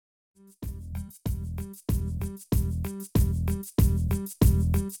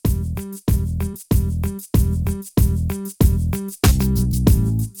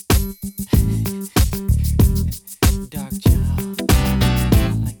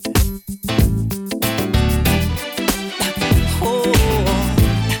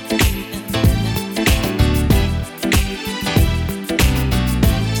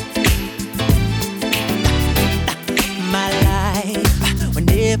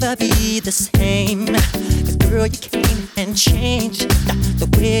never be the same. 'Cause girl, you came and changed the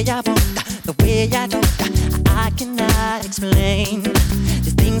way I want, the way I don't. I cannot explain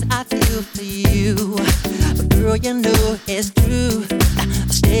the things I feel for you. But girl, you know it's true.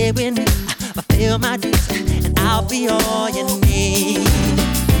 Stay with me, fulfill my dreams, and I'll be all you need.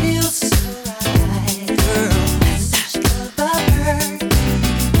 Feels so right, girl. Such a perfect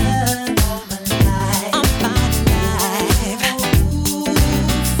love all my life. I'm fine alive. Ooh,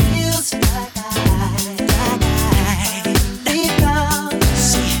 feels like I deep down,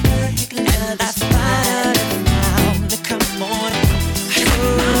 see, and I find it now. Come on,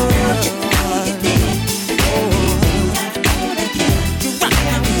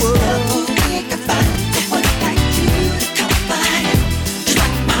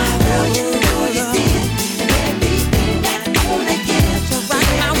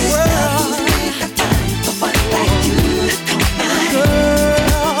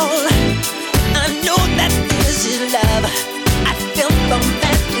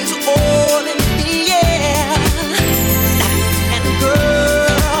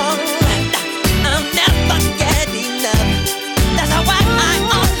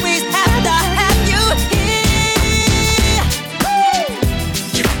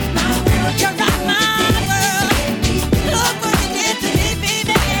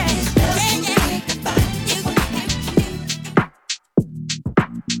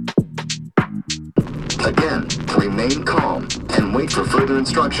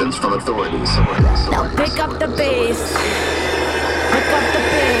 instructions from authorities. Now pick up the bass. Pick up the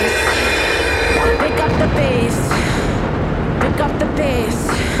bass. Pick up the bass. Pick up the bass.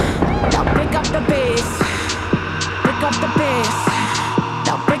 Now pick up the bass. Pick up the bass.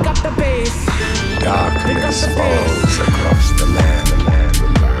 Now pick up the bass. Darkness falls across the land.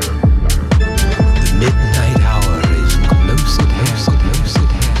 The midnight hour is close at hand.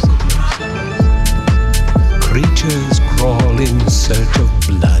 Creatures crawl in search of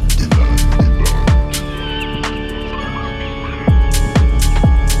blood.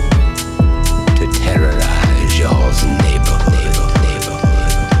 To terrorize your neighborhood.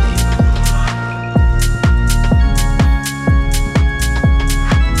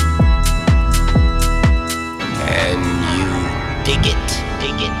 And you dig it,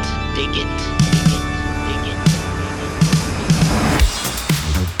 dig it, dig it, dig it, dig it.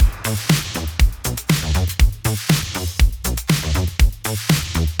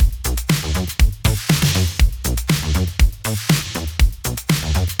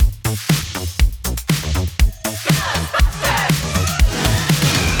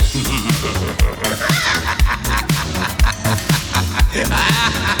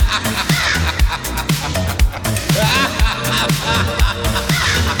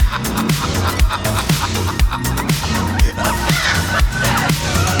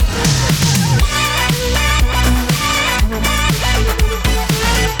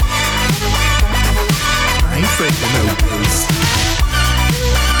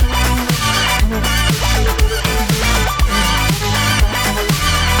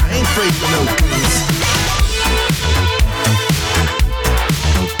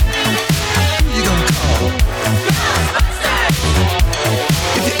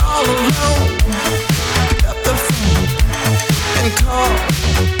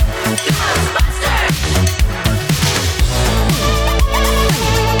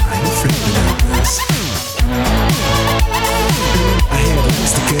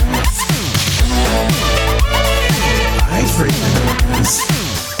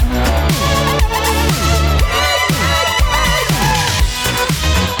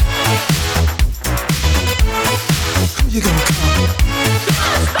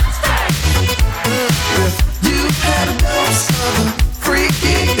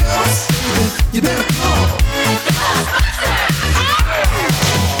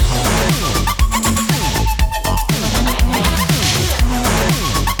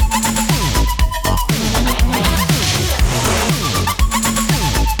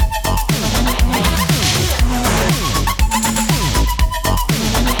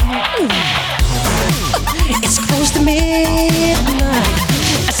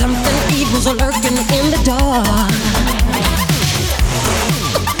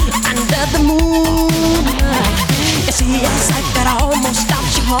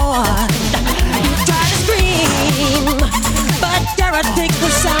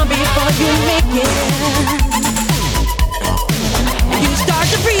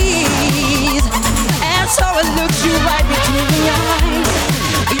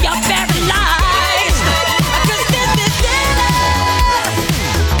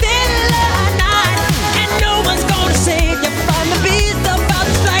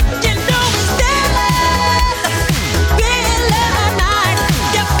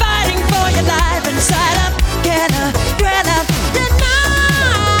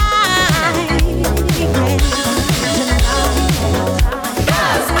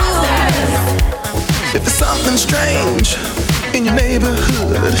 If there's something strange in your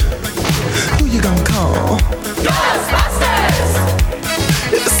neighborhood, who you gonna call? Ghostbusters!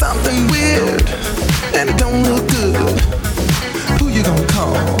 If there's something weird and it don't look good, who you gonna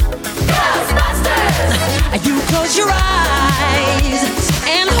call? Ghostbusters! You close your eyes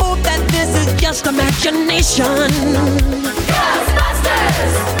and hope that this is just imagination.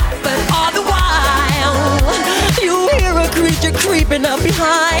 Ghostbusters! But all the while, you hear a creature creeping up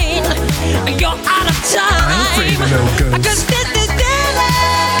behind. You're out of time. I ain't afraid of no ghosts. 'Cause this is daily.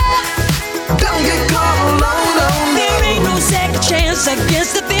 Don't get caught alone, no, no. There ain't no second chance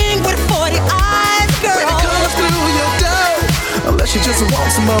against the thing with 40 eyes, girl. When it comes through your door, unless you just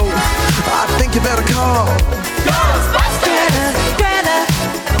want some more, I think you better call Ghostbusters! Greta,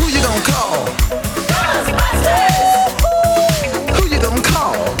 Who you gonna call? Ghostbusters! Who you gonna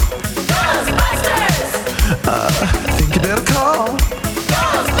call? Ghostbusters! I think you better call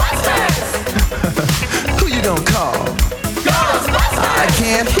Ghostbusters! Who you gonna call? Ghostbusters! I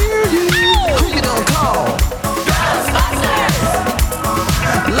can't hear you. Who you gonna call? Ghostbusters!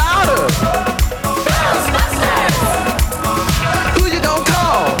 Louder. Ghostbusters! Who you gonna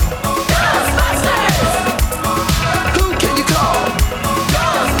call? Ghostbusters! Who can you call?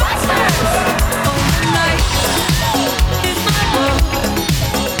 Ghostbusters! night is my world.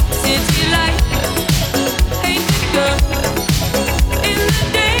 City light, painted girl. In the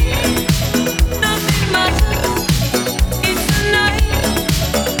day, nothing matters. It's the night,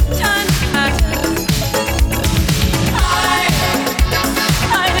 time matters.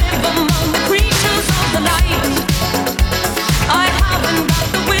 I live among the creatures of the night. I haven't got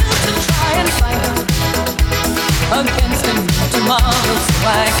the will to try and fight against a new tomorrow, so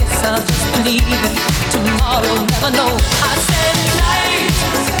I guess I'll just believe it. Tomorrow, never know. I said night.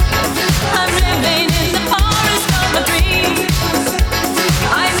 I'm living in the forest of my dreams.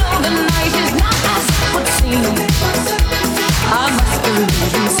 I know the night is not as it would seem. I must be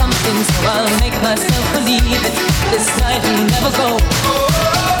losing something, so I'll make myself believe it. This night will never go.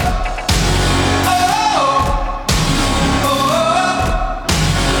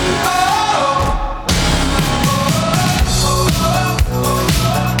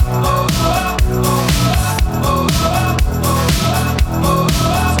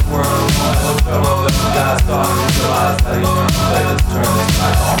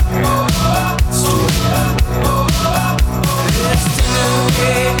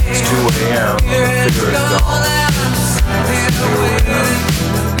 It's 2 a.m. Figure it's gone.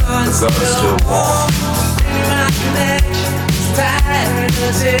 The gun's still warm.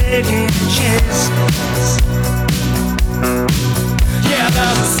 Yeah,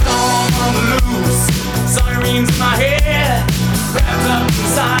 there's a storm on the loose. Sirens in my head. Wrapped up in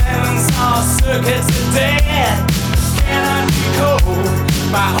silence, all circuits are dead. Can I be cold?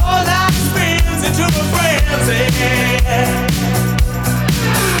 My whole life spins into a frenzy.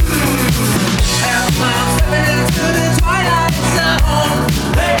 And I'm stepping into the twilight zone.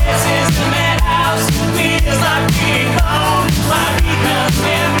 This is the madhouse, feels like being home. My beacon's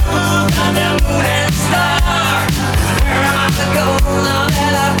been moved under moon and star. Where am I to go now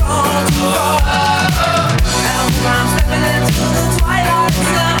that I've gone too far? And I'm stepping into the twilight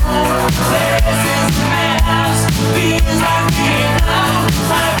zone. This is the madhouse, feels like being home.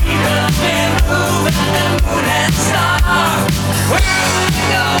 My beacon's been moved under moon and star. Where am I to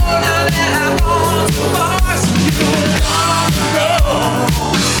go now that I've gone too far? So you gonna go,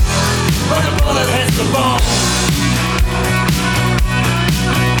 but the bullet hits the bone.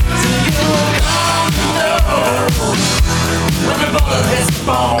 So you gonna know, when the bullet hits the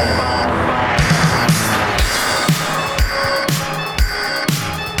bone.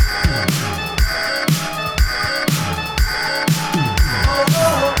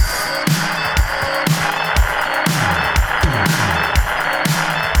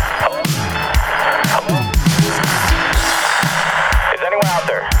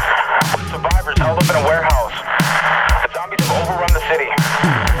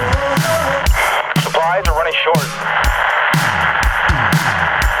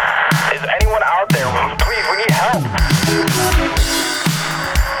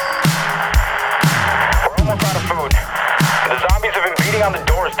 On the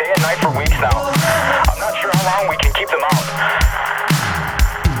doors day and night for weeks now. I'm not sure how long we can keep them out.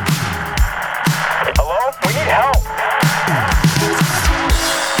 Hello? We need help.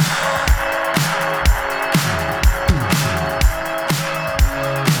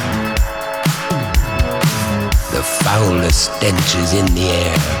 The foulest stench is in the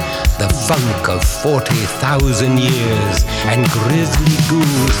air, the funk of 40,000 years, and grisly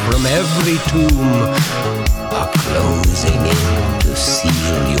ghouls from every tomb are closing in to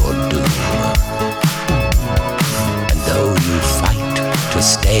seal your doom.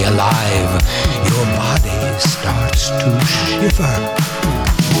 to shiver.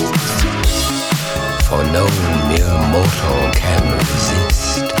 For no mere mortal can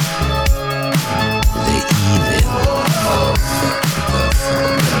resist the evil of the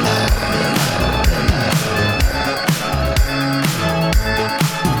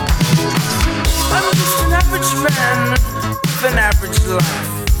I'm just an average man with an average life.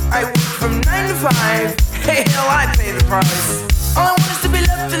 I work from 9 to 5. Hey, hell, I pay the price. All I want is to be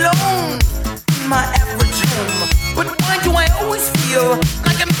left alone in my average home. But why do I always feel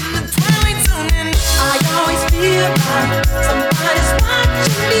like I'm in the Twilight Zone? And I always feel like somebody's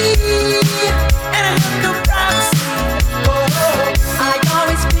watching me, and I have no privacy. Oh, I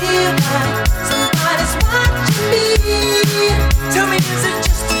always feel like somebody's watching me. Tell me, is it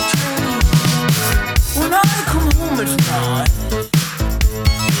just a dream? When I come home at night,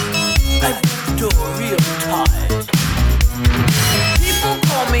 I break the door real tight. People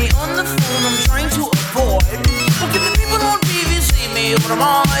call me on the phone, I'm trying to avoid. Look at the people on TV see me, but I'm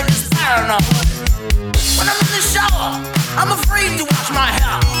all just paranoid. When I'm in the shower, I'm afraid to wash my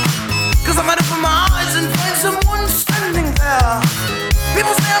hair, 'cause I might open my eyes and find someone standing there.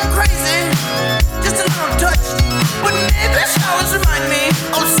 People say I'm crazy, just a little touched, but maybe showers remind me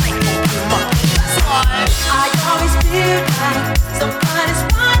of Psycho too much. That's why I always feel like somebody's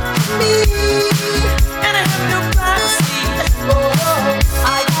watching me, and I have no privacy. Oh,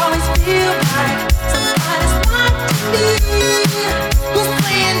 I always feel like somebody's watching me, who's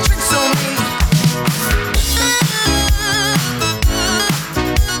playing tricks on me.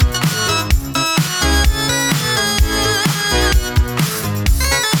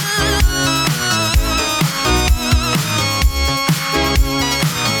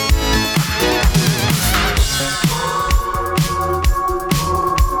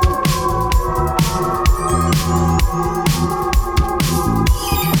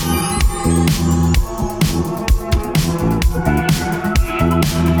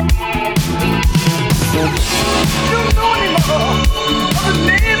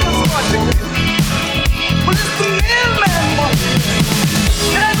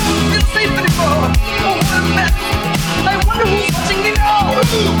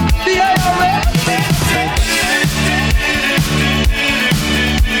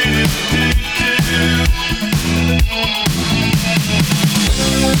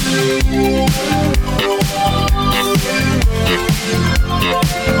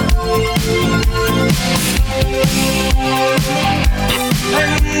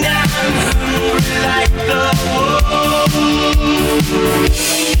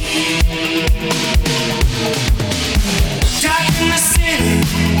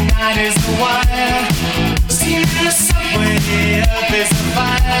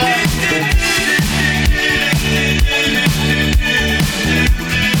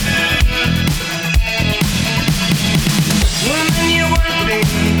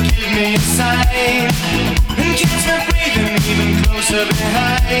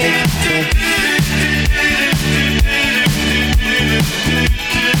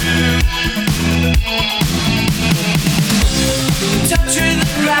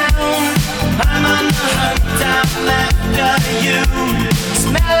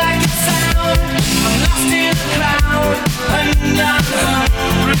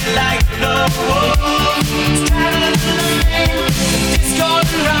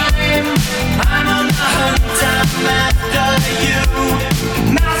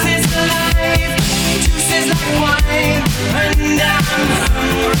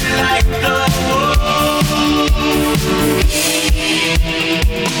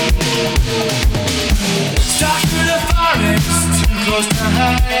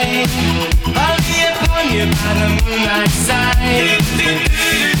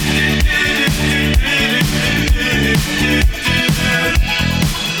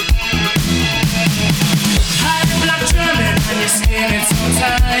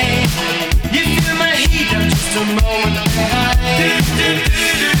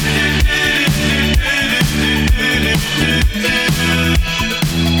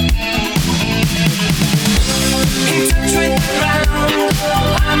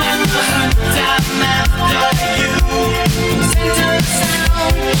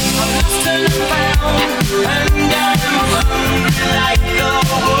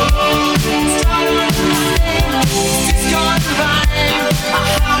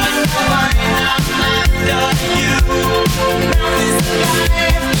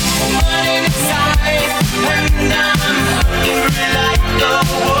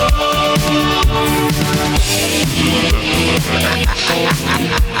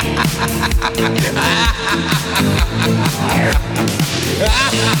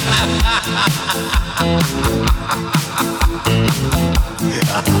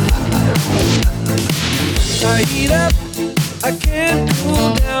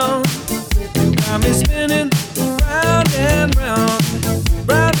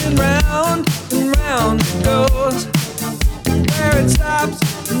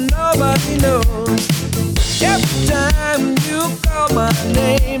 my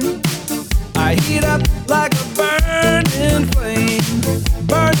name. I heat up like a burning flame,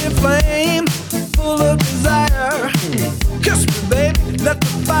 full of desire. Kiss me, baby, let the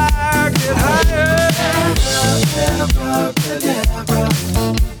fire get higher. Abracadabra,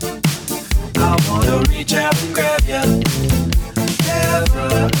 I wanna reach out and grab ya.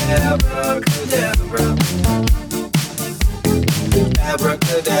 Abracadabra,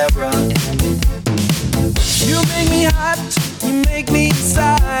 abracadabra. You make me hot, you make me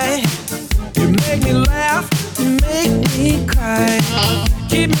sigh. You make me laugh, you make me cry.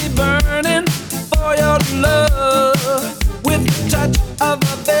 Keep me burning for your love with the touch of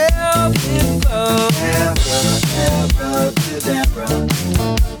a velvet glove. Abracadabra,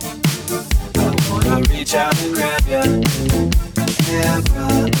 I wanna reach out and grab ya.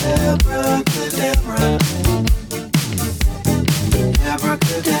 Abracadabra,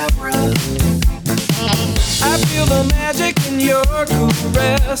 abracadabra. I feel the magic in your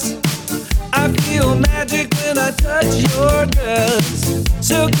caress. I feel magic when I touch your dress.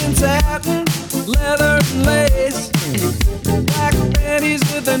 Silk and satin, leather and lace, black panties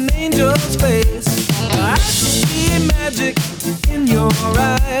with an angel's face. I see magic in your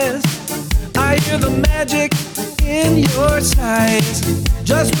eyes. I hear the magic in your sighs.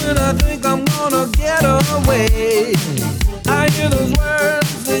 Just when I think I'm gonna get away, I hear those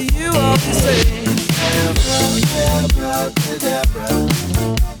words that you always say. Abracadabra,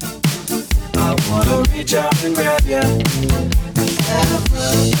 I wanna reach out and grab ya.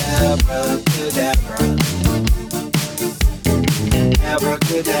 Abracadabra,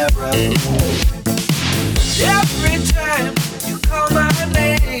 abracadabra. Every time you call my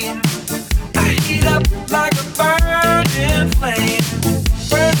name, I heat up like a burning flame,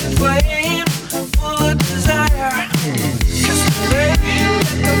 full of desire. Kiss me, baby,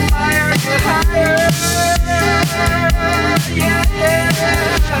 let the fire get higher. Yeah, yeah.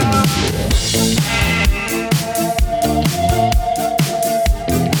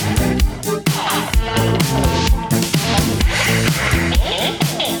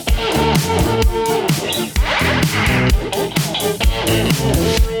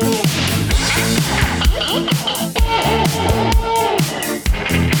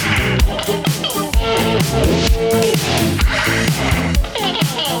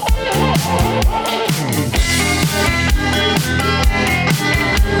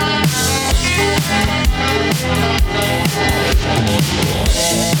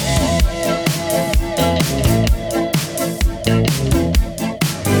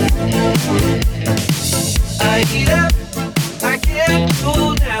 I heat up, I can't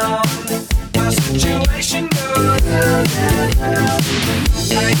cool down. My situation goes down, down, down.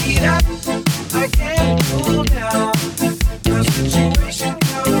 I heat up, I can't cool down. My situation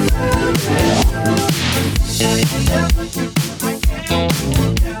goes down, down, down. I heat up, I can't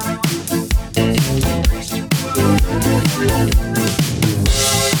cool down. My situation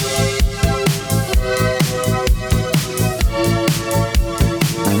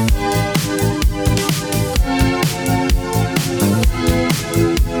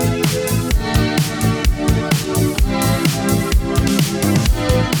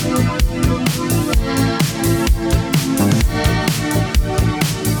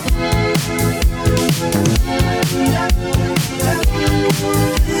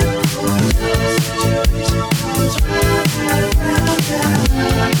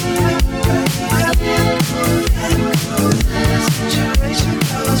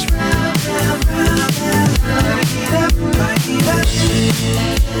goes down,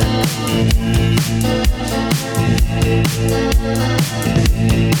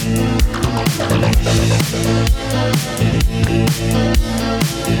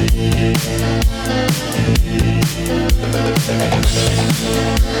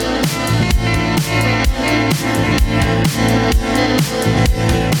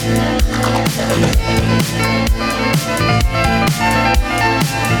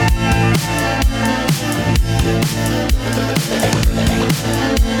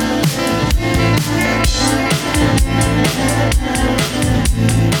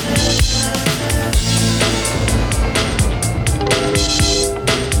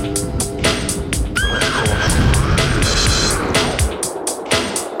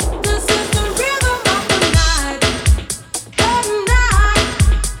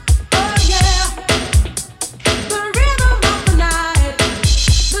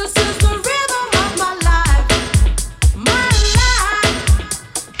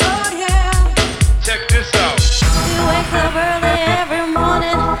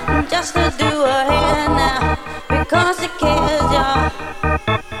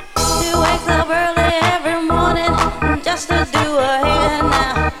 just to do a hand.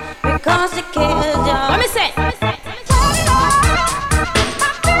 all she cares, y'all. Let me say.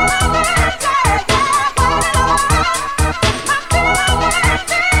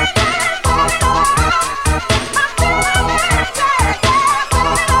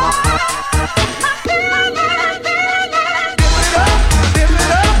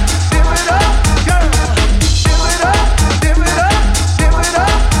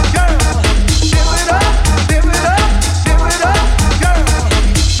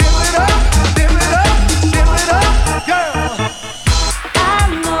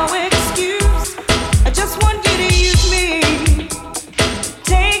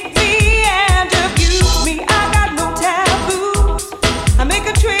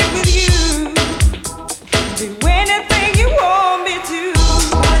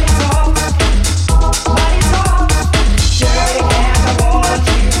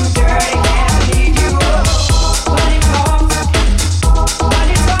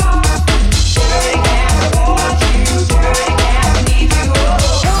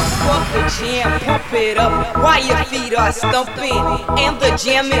 Stumping and the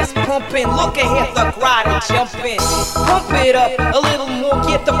jam is pumping. Look ahead, the crowd is jumping. Pump it up a little more,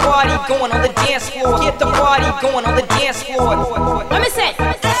 get the party going on the dance floor. Get the party going on the dance floor. Let me say.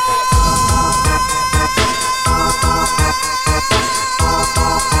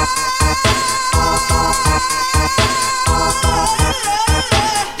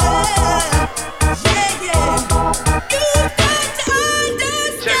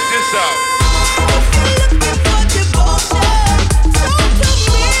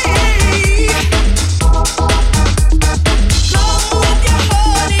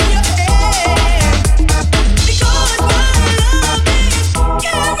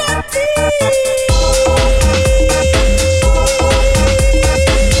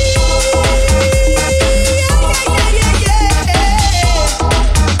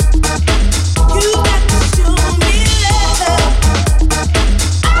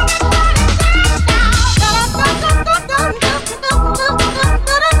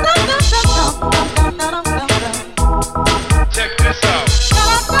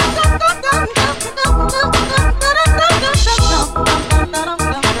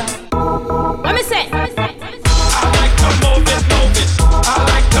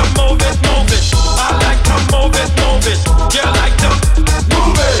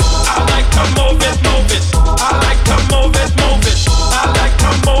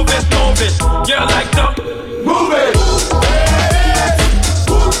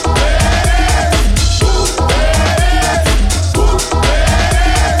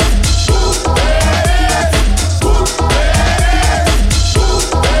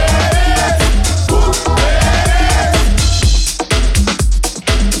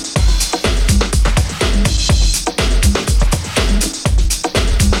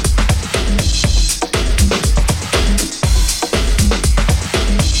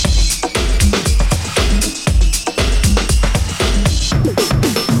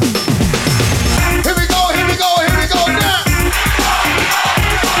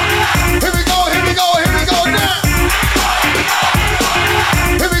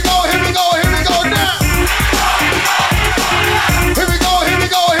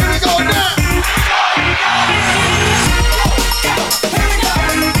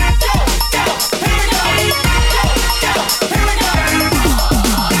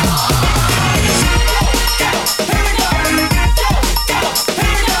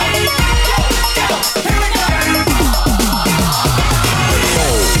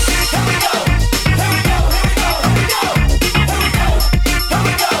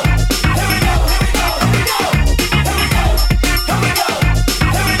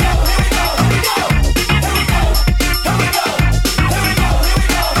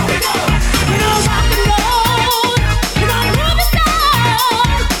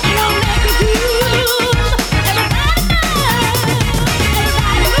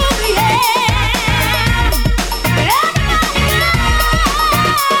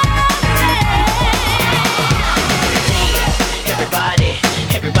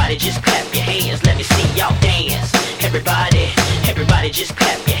 just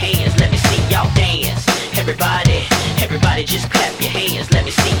clap your hands, let me see y'all dance. Everybody just clap your hands, let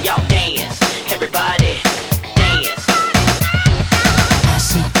me see y'all dance. Everybody dance. I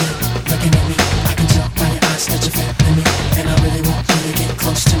see you looking at me, I can tell by your eyes that you're feeling me, and I really want you to get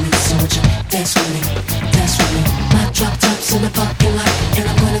close to me. So would you dance with me, dance with me? My drop tops in the parking lot, and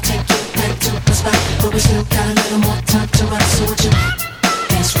I'm gonna take you back to the spot, but we still got a little more time to rock. So would you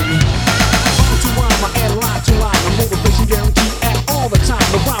dance with me? I add line to line, I'm motivation guarantee at all the time.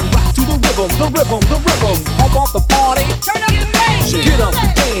 The rhyme rock to the rhythm, the rhythm, the rhythm. Pump off the party, turn up the bass. Get up,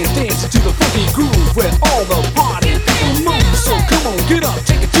 dance, dance to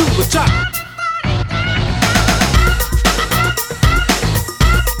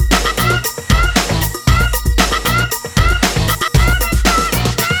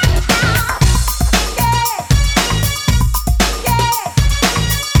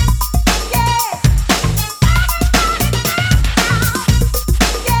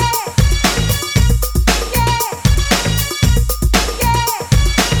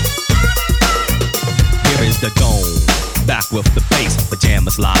the dome. Back with the bass,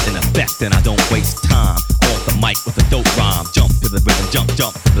 pajamas live in effect, and I don't waste time. On the mic with a dope rhyme, jump to the rhythm, jump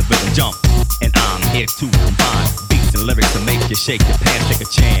to the rhythm, jump. And I'm here to combine beats and lyrics to make you shake your pants, take a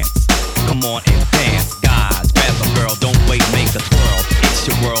chance. Come on and dance, guys, grab a girl, don't wait, make a twirl. It's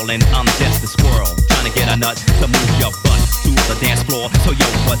your world and I'm just a squirrel, trying to get a nut to move your butt to the dance floor. So yo,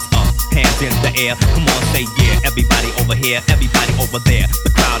 what's up? Hands in the air, come on, say yeah. Everybody over here, everybody over there.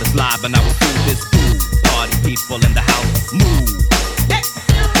 The crowd is live and I will do this too. Party people in the house, move. Let's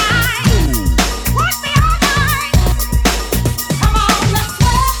do right. Move. Push me all night. Come on, let's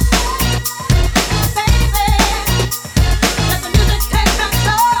sweat, baby. Let the music take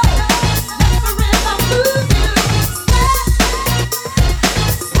control. Let the rhythm move you. Sweat,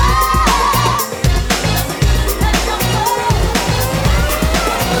 sweat. Let the music take control.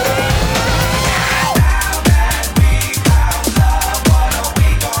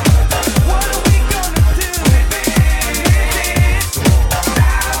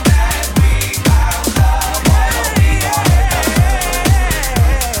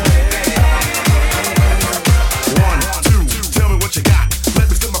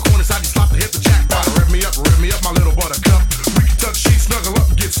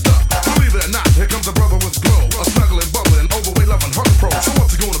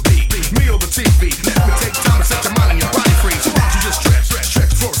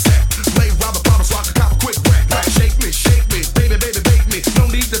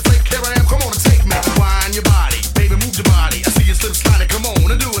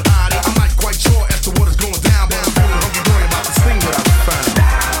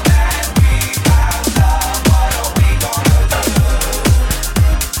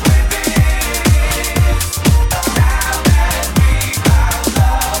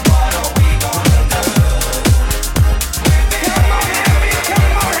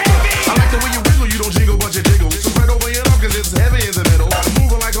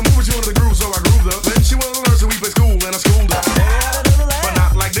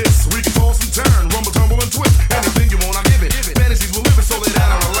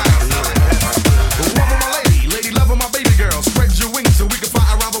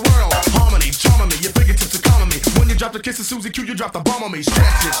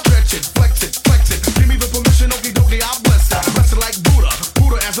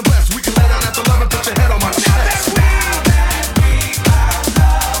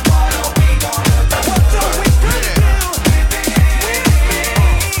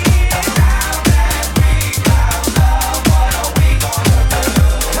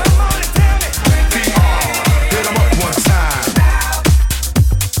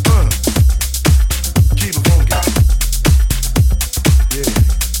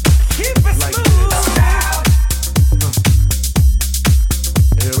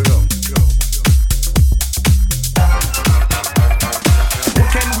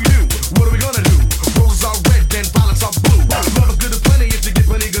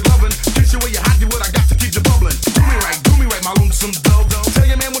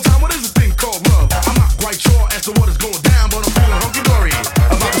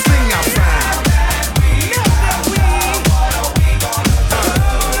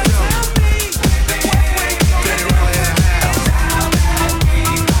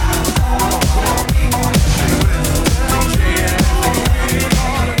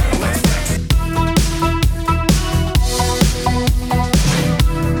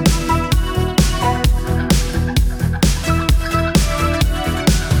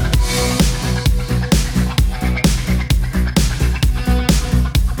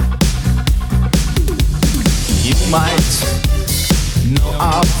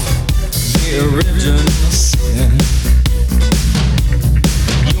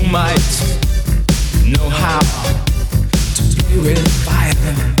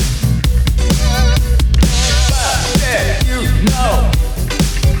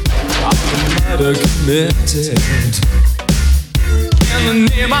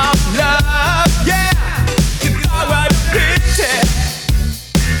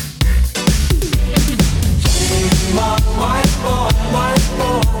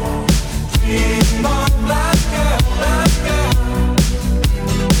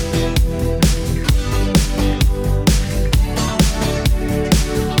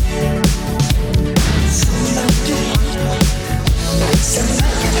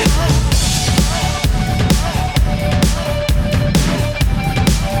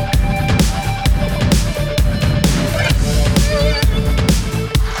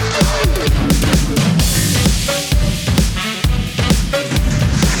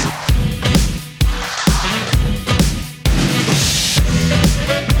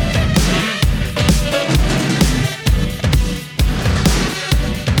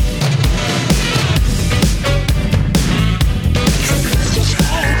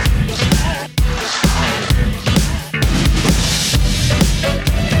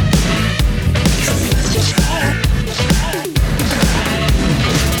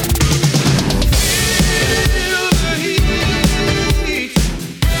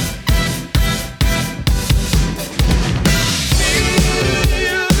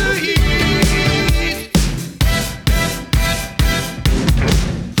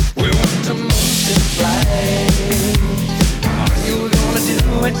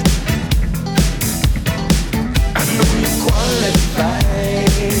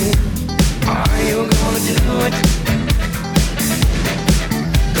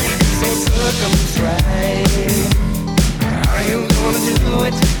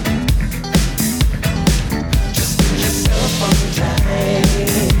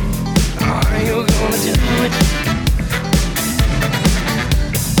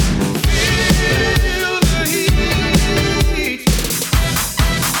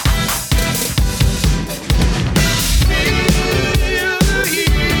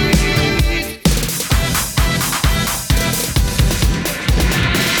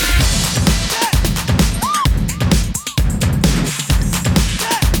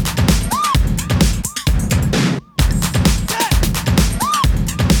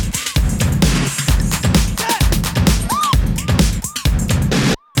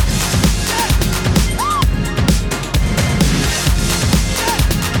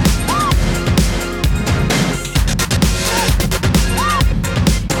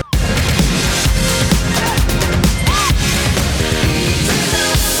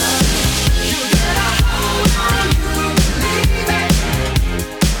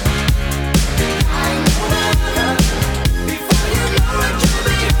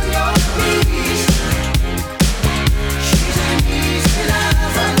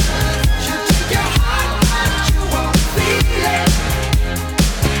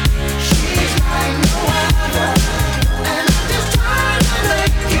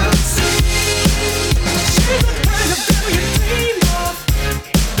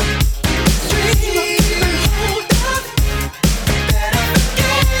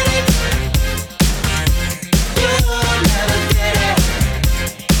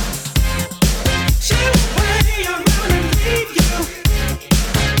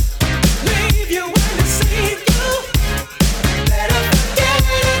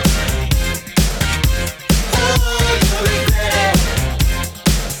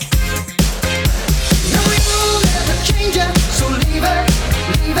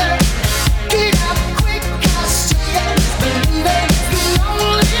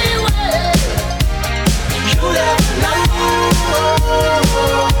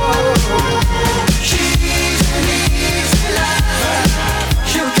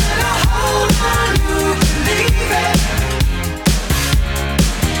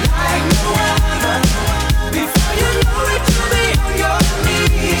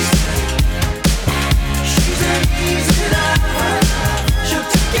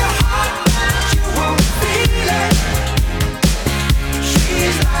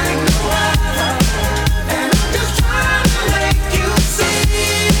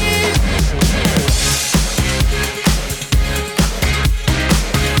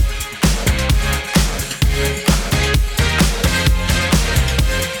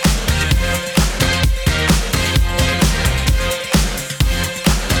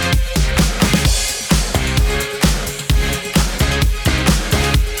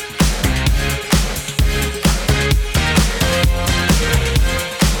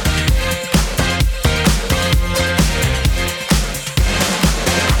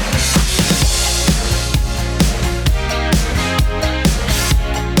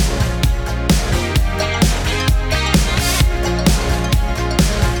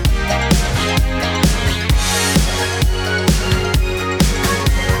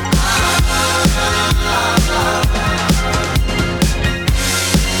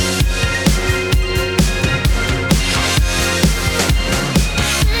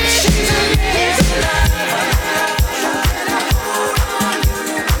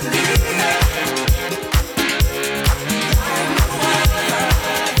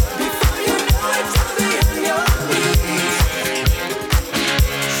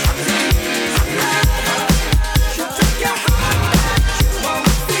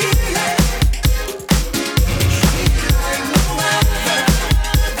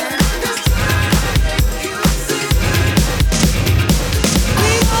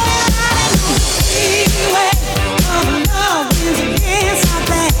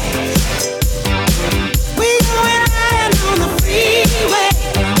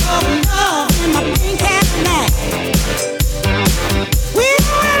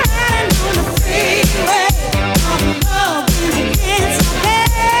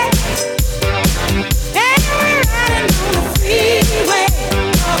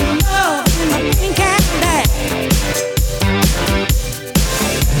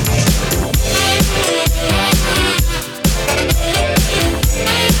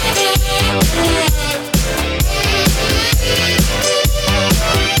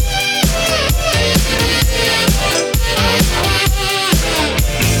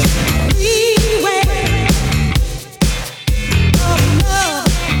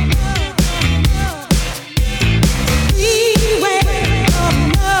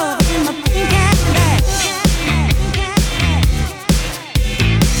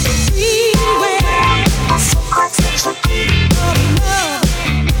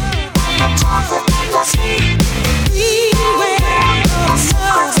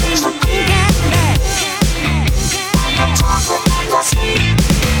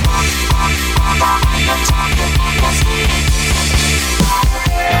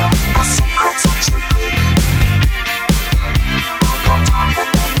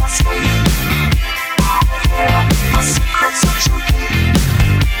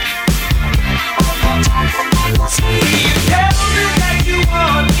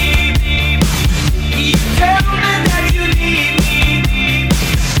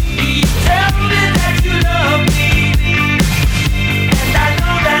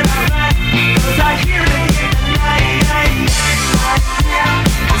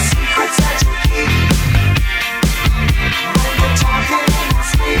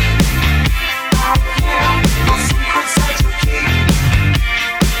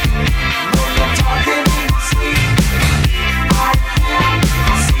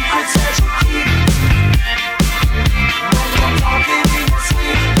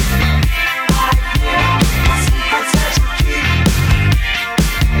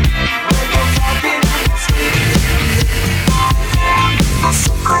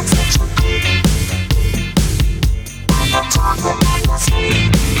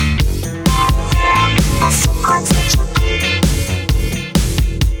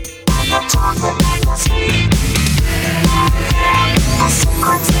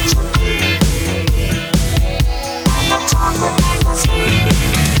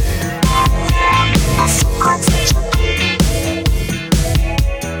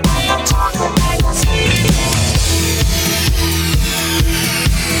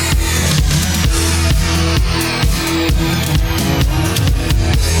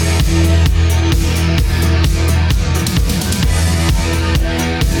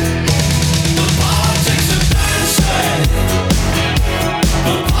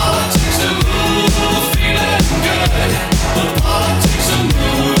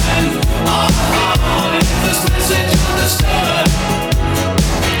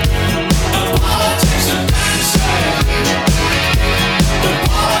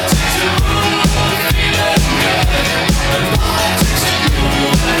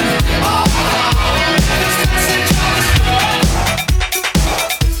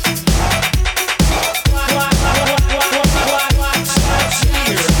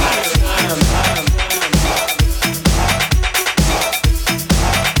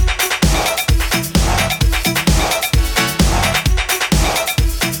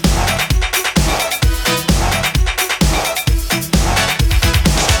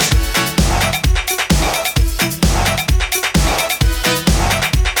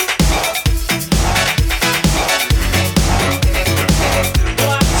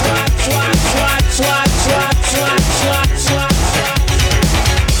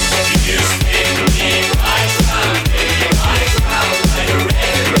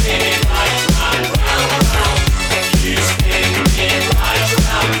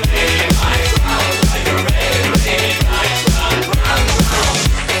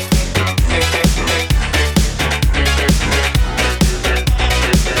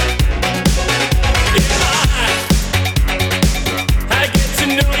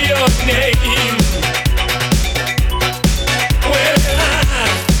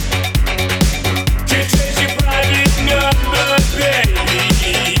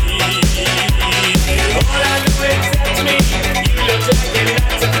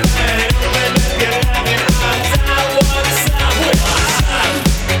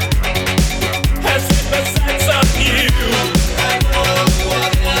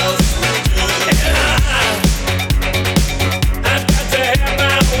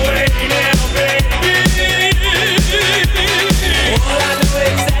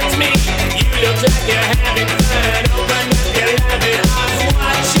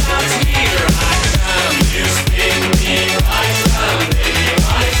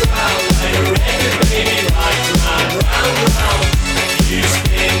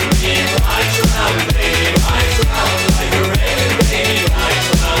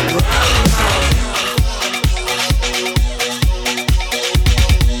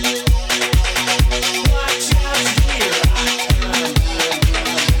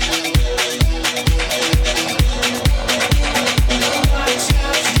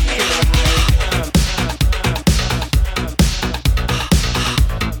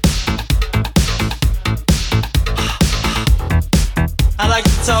 like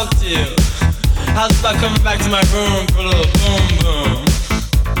to talk to you. How's about coming back to my room for a little boom boom?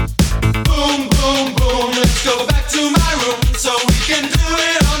 Boom boom boom, let's go back to my room so we can do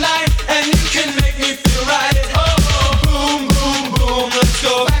it all night and you can make me feel right. Oh, boom boom boom, let's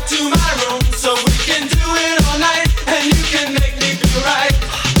go back to my room so we can do it all night and you can make me feel right.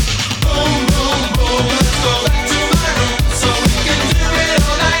 Boom boom boom, let's go back to my room so we can do it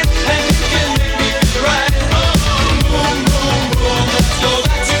all night and you can make me feel right. Oh, boom boom boom, let's go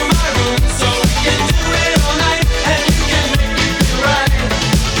back to my room so we can do it all night and you can make me feel right.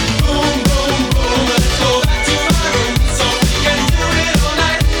 Boom boom boom, let's go back to my room so we can do it all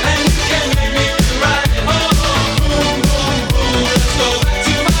night and you can make me feel right. Oh, boom boom boom, let's go back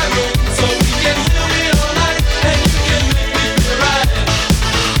to my room so we can do it all night and you can make me feel right.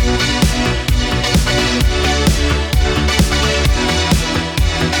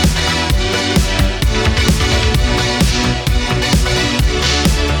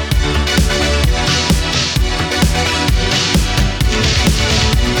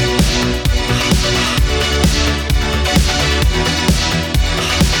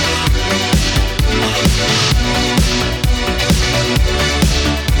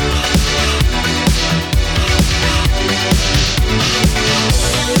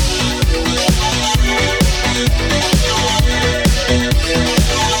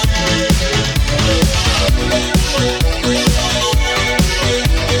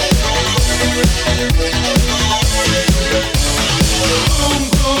 Boom,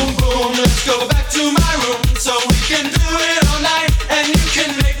 boom, boom, let's go back to my room so we can do it all night and you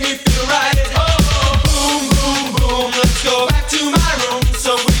can make me feel right. Oh, boom, boom, boom, let's go back to my room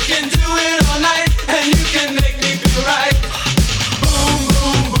so we can do it all night and you can make me feel right. Boom,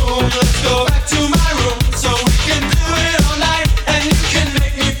 boom, boom, let's go back to my room so we can do it all night and you can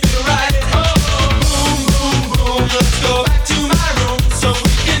make me feel right. Oh, boom, boom, boom, let's go back to my room so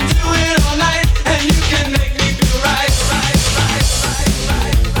we can do it all night and you can make me feel right.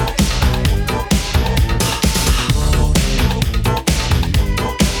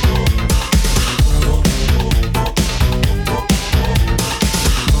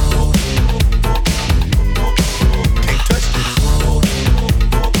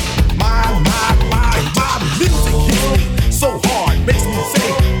 My music hits me so hard, makes me say,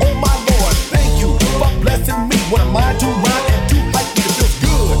 oh my Lord, thank you for blessing me. What am I to rhyme and to hype me? It feels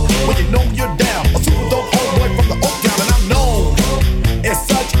good when you know you're down. A super dope homeboy from the Oak Town, and I'm known as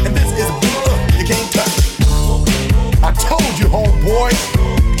such. And this is a beat you can't touch. I told you, homeboy,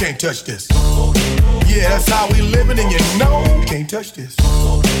 you can't touch this. Yeah, that's how we living, and you know you can't touch this.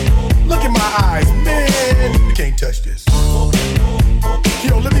 Look in my eyes, man, you can't touch this.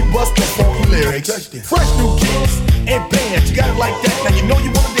 Yo, let me bust the funky lyrics. Fresh new kicks and bands, you got it like that. Now you know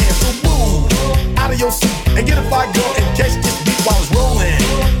you wanna dance, so move out of your seat and get a fire girl and catch this beat while it's rolling.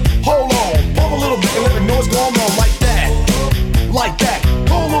 Hold on, pump a little bit and let them know what's going on like that. Like that.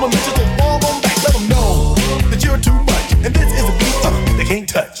 Hold on a minute, just don't fall on back. Let them know that you're too much. And this is a beat they can't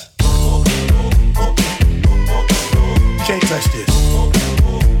touch. You can't touch this.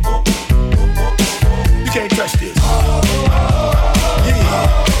 You can't touch this. Yeah,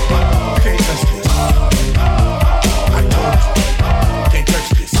 you can't touch this. I told you, you can't touch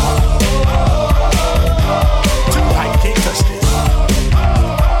this. Too high, you can't touch this.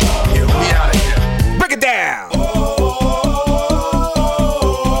 Yeah, we out of here. Break it down.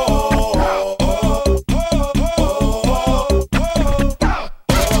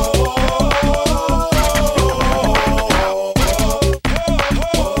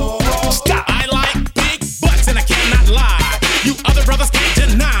 Stop. I like big butts and I cannot lie. You other brothers can't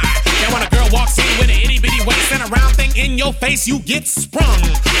deny. Now when a girl walks in with an itty bitty waist and a round thing in your face, you get sprung.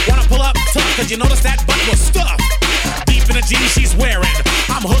 Wanna pull up tough, cause you notice that butt was stuffed deep in the jeans she's wearing.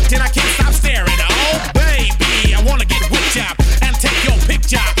 I'm hooked and I can't stop staring. Oh baby, I wanna get whipped up and take your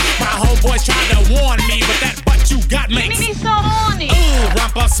picture. My homeboys tried to warn me, but that butt you got makes me so horny. Ooh,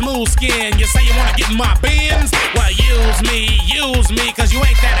 rumpa smooth skin. You say you wanna get in my bins? Well, use me, cause you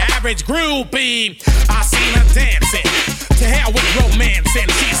ain't that average groupie. I seen her dancing, to hell with romancing.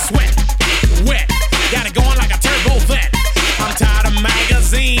 She's sweat, wet, got it going like a turbo vet. I'm tired of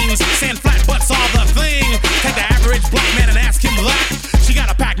magazines, saying flat butts all the thing. Take the average black man and ask him that. She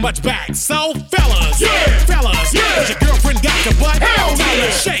gotta pack much back. So fellas, does your girlfriend got your butt? Hell tell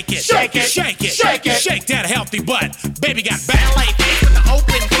her shake it, shake it, shake it, shake it, shake that healthy butt. Baby got ballet feet with the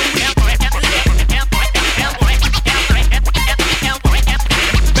open booty.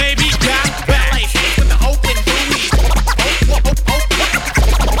 Baby got ballet feet with the open booty.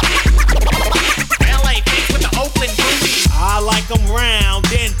 Ballet feet with the open booty. I like 'em round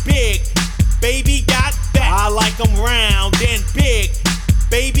and big. Baby got back. I like 'em round and big.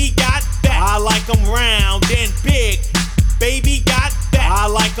 Baby got that. I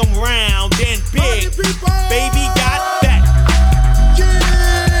like them round and big. Baby got that. Yeah,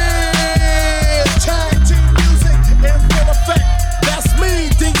 tag team music in full effect. That's me,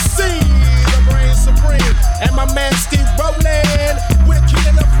 DC, the brain supreme, and my man Steve Rowland. We're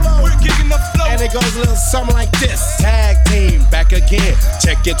kicking the flow. We're kicking the flow. And it goes a little something like this. Tag team back again.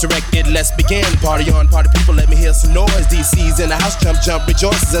 Check it, direct it, let's begin. Party on, party people, let me hear some noise. DC's in the house, jump, jump,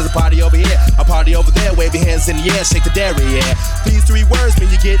 rejoices. There's a party over here, a party over there. Wave your hands in the air, shake the dairy, yeah. These three words mean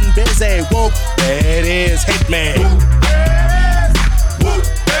you're getting busy. Whoop, there it is, hate man. Whoop,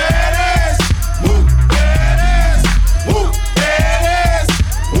 there it is. Whoop, there it is. Whoop, there it is.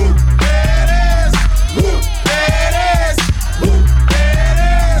 Whoop, there it is. Whoop, there it is. Whoop, there it is. Whoop, there it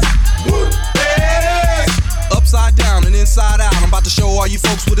is. Whoop, there it is. Upside down and inside out, I'm about to show all you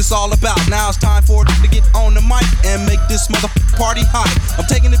folks what it's all about. Now it's time for it to get on the mic and make this mother party hot. I'm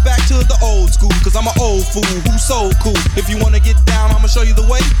taking it back to the old school, cause I'm an old fool who's so cool. If you wanna get down, I'ma show you the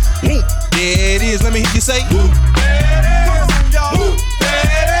way. There it is, let me hear you say. Whoop, there it is. Come on, y'all. Whoop, there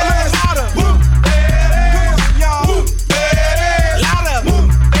it is. Louder. Whoop, there it is. Come on, y'all. Whoop, there it is. Louder. Whoop,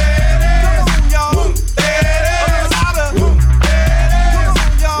 there it is. Come on, y'all. Whoop, there it is. Louder. Whoop, there it is. Come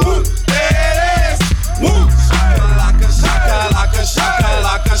on, y'all. Whoop, there it is. Whoop, shaka laka shaka laka shaka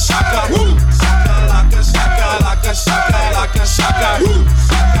laka shaka. Whoop, shaka laka shaka laka shaka laka shaka. Whoop,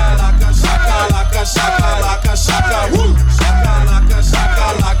 shaka laka shaka laka shaka laka shaka. Whoop, shaka laka shaka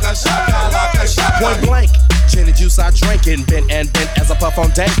laka shaka laka shaka. Point blank. Gin and juice I drinking, bent and bent as I puff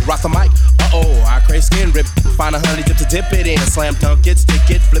on dank. Rock the mic, I crave skin rip. Find a honey dip to dip it in. Slam dunk it, stick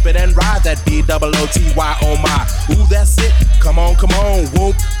it, flip it and ride that BOOTY, oh my. Ooh, that's it, come on,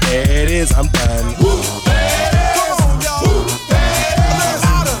 whoop. There it is, I'm done. Whoop, there it is. Come on, y'all. Whoop, there it is.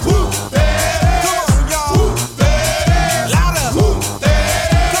 Louder. Whoop, there it is. Come on, y'all. Whoop, there it is. Louder. Whoop, there it is.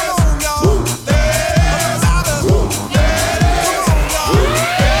 Come on, y'all. Whoop, there it is. Louder. Whoop, there it is. Come on, y'all. Whoop,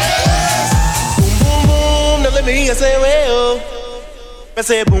 there it is. Boom, boom, boom, now let me hear you say, well. I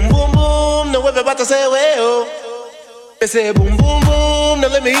say boom, boom, boom, now everybody say, well. I say boom, boom, boom, now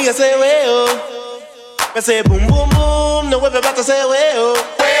let me hear you say, well. I say boom, boom, boom, now everybody say, well.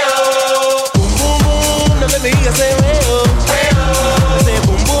 Boom, boom, boom, now let me hear you say, well. I say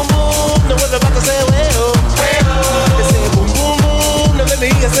boom, boom, boom, now everybody say, well. I say boom, boom, boom, now let me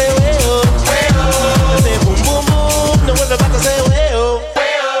hear you say, well. I say boom, boom, boom, now everybody say, well.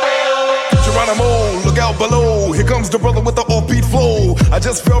 Geronimo, look out below. Here comes the brother with the offbeat flow. I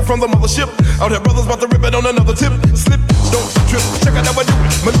just fell from the mothership. Out here, brothers about to rip it on another tip. Slip, don't trip. Check out how I do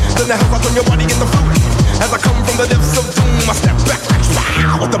it. Man, then the house I turn your body in the fruit. As I come from the depths of doom, I step back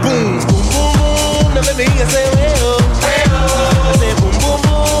with the boom. Boom, boom, boom. Now let me hear you say, well. I say boom, boom,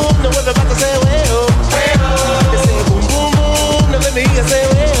 boom. Now what about to say, well. I say boom, boom, boom. Now let me hear you say,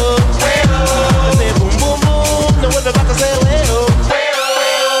 well. I say boom, boom, boom. Now what about to say, well.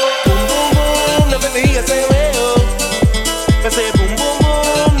 I say well. I say boom boom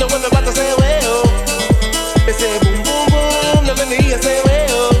boom. Now what about to say well? I say boom boom boom. Now let me hear say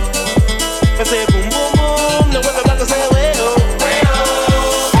well. I say boom boom boom. Now what about to say well?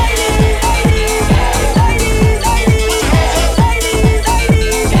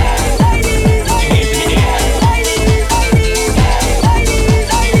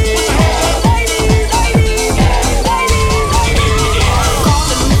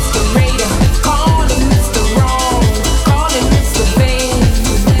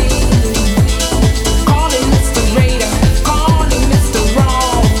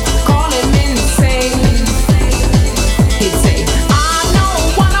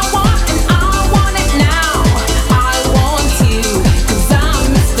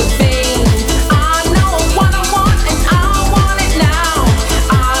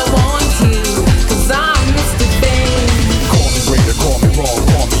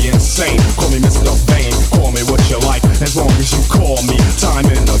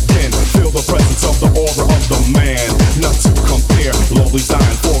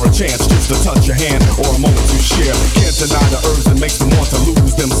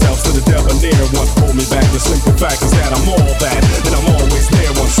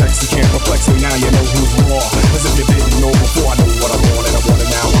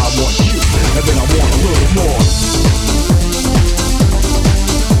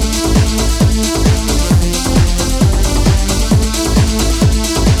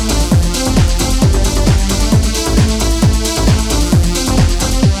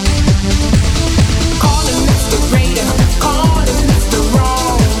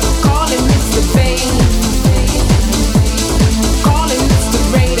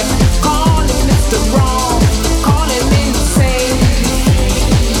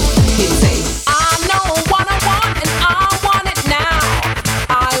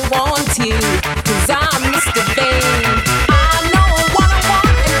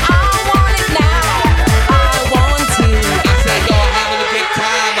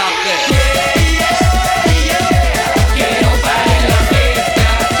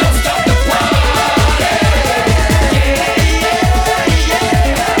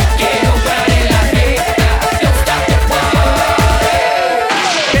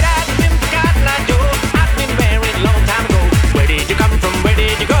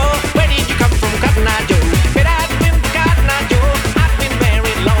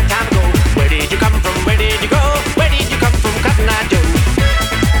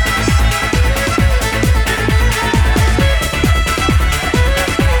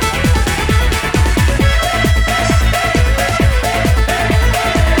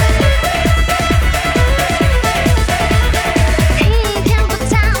 He can put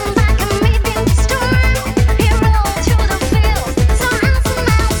down by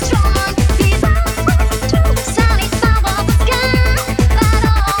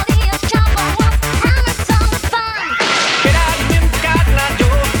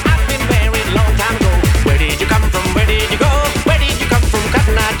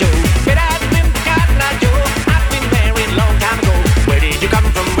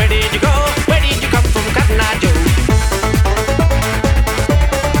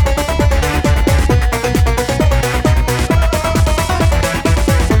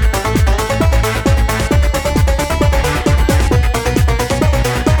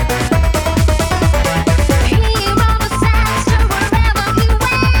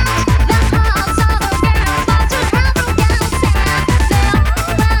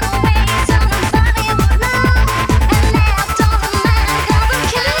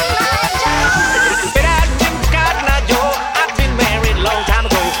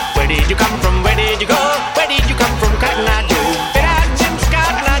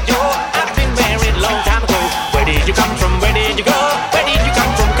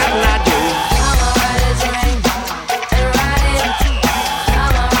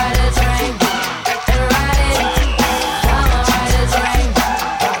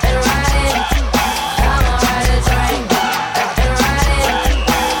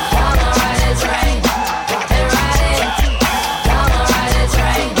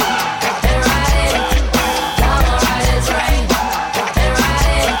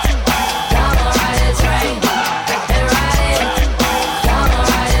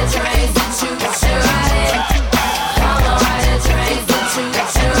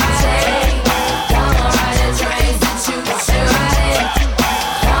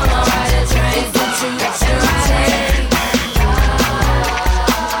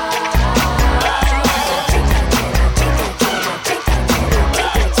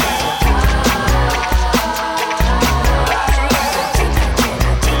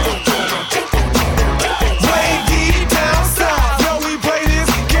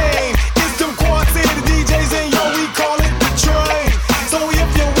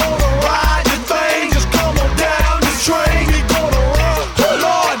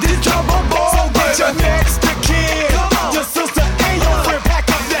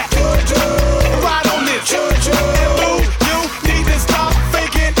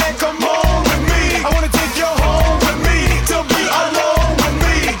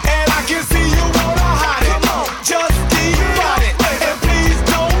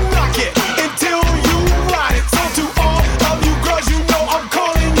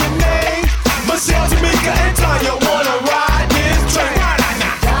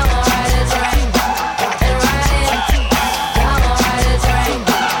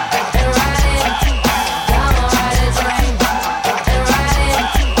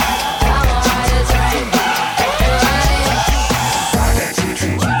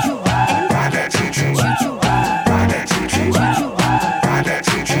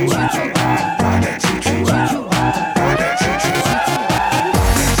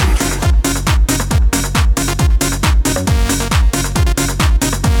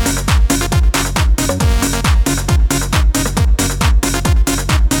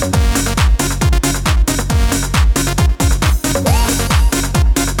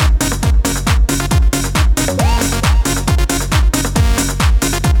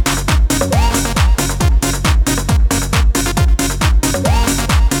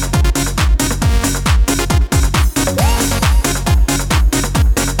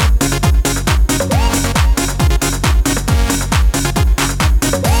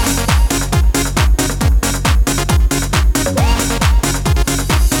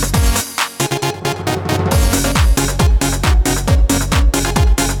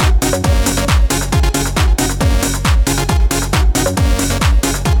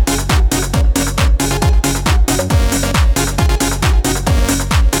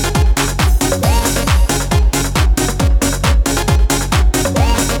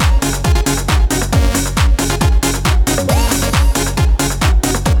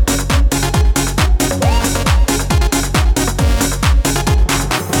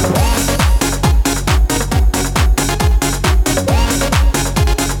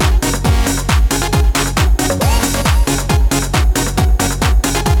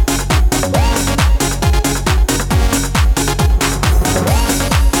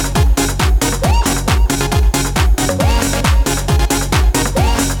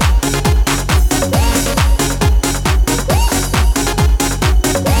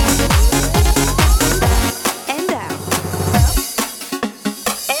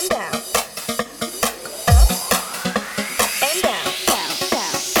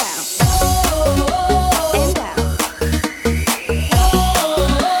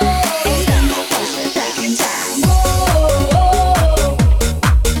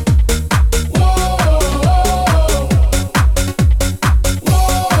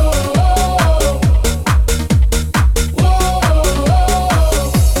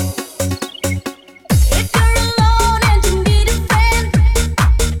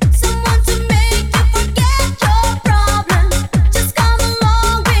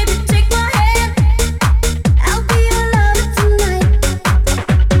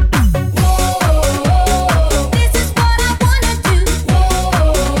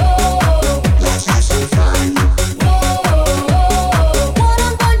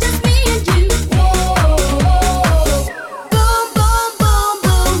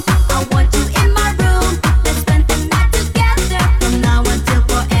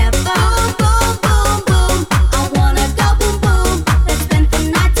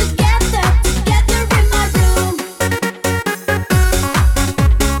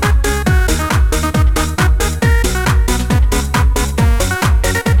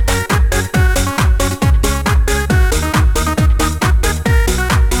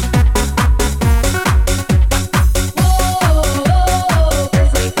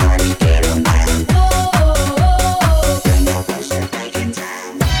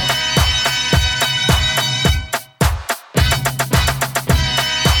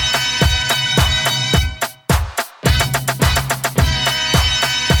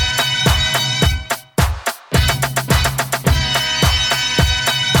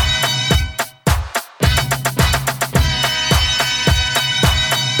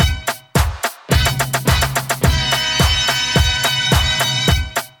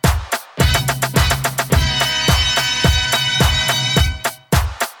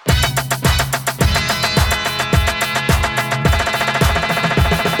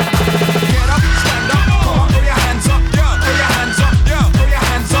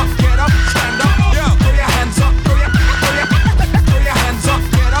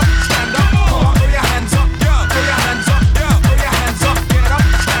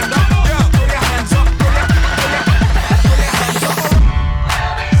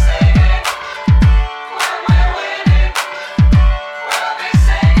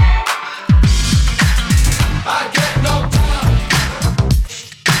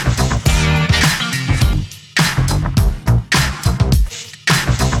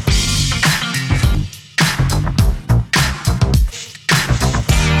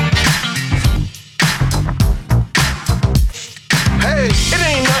It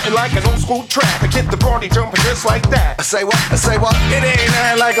ain't nothing like an old school track. I get the party jumping just like that. I say what? I say what? It ain't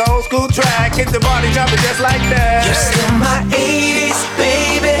nothing like an old school track. Get the party jumping just like that. You're still my 80s,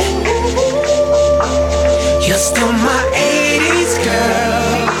 baby. You're still my 80s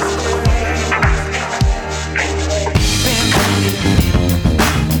girl.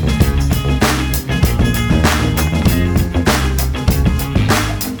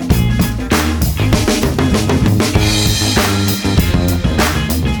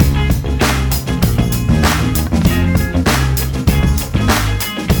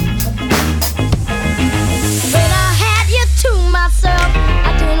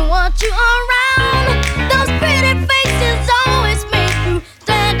 You around, those pretty faces always make you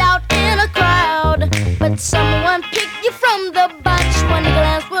stand out in a crowd. But someone picked you from the bunch. One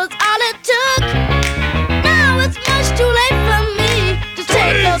glance was all it took. Now it's much too late for me to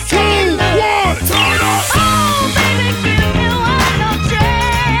take those seconds. Oh, baby, give me one more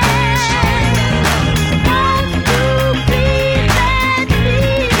chance. Won't you please let me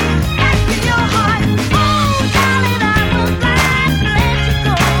back in your heart? Oh, darling, I was glad to let you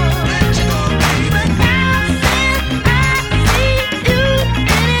go.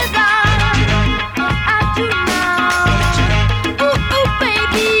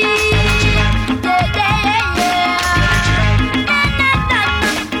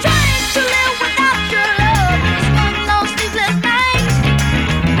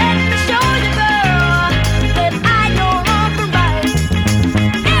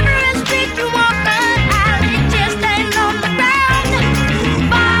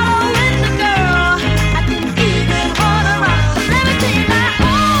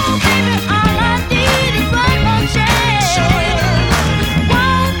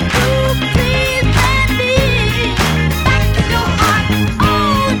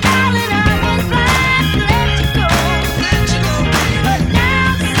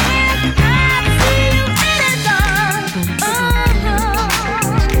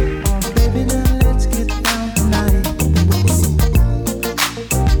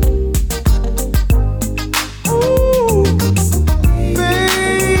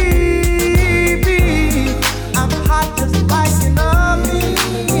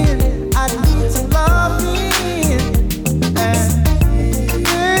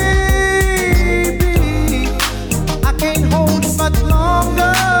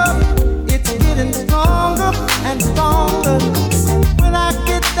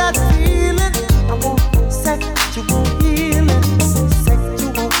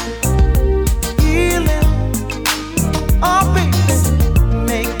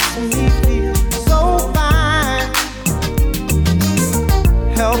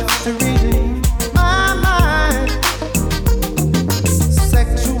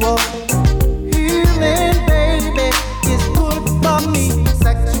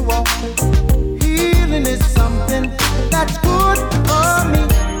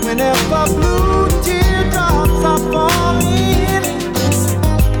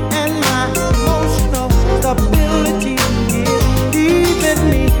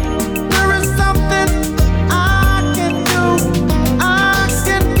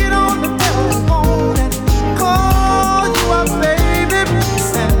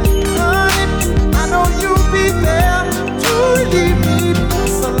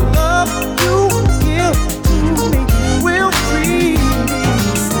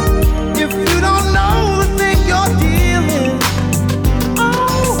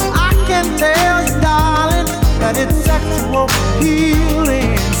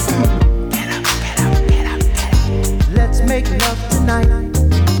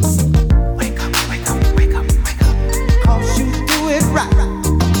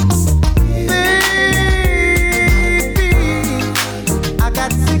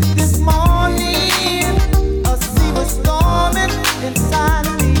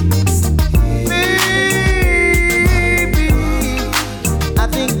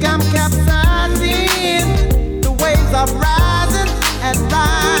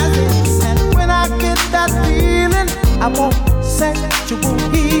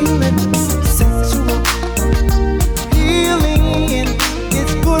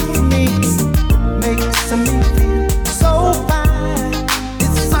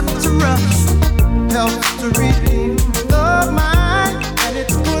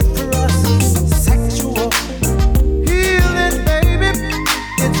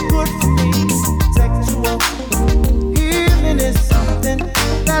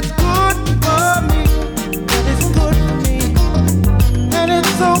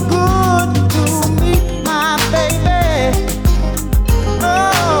 So good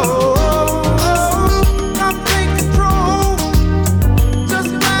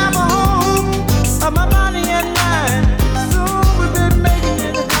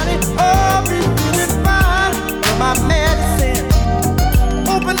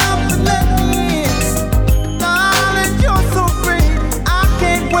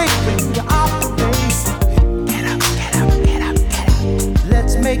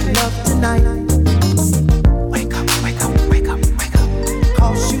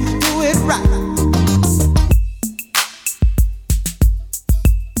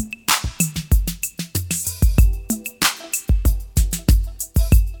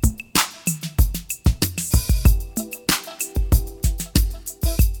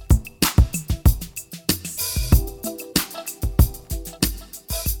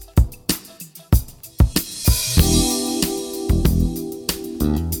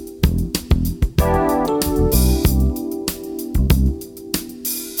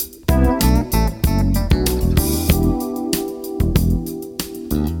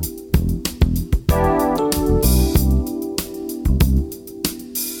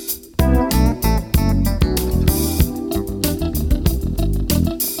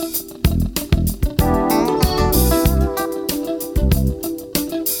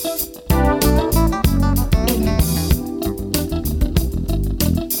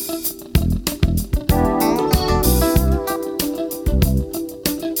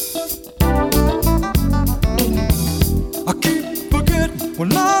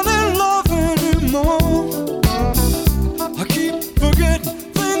not in love anymore. I keep forgetting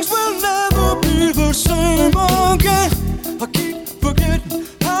things will never be the same again. I keep forgetting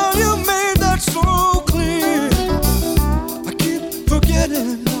how you made that so clear. I keep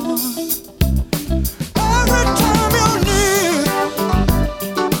forgetting, Lord.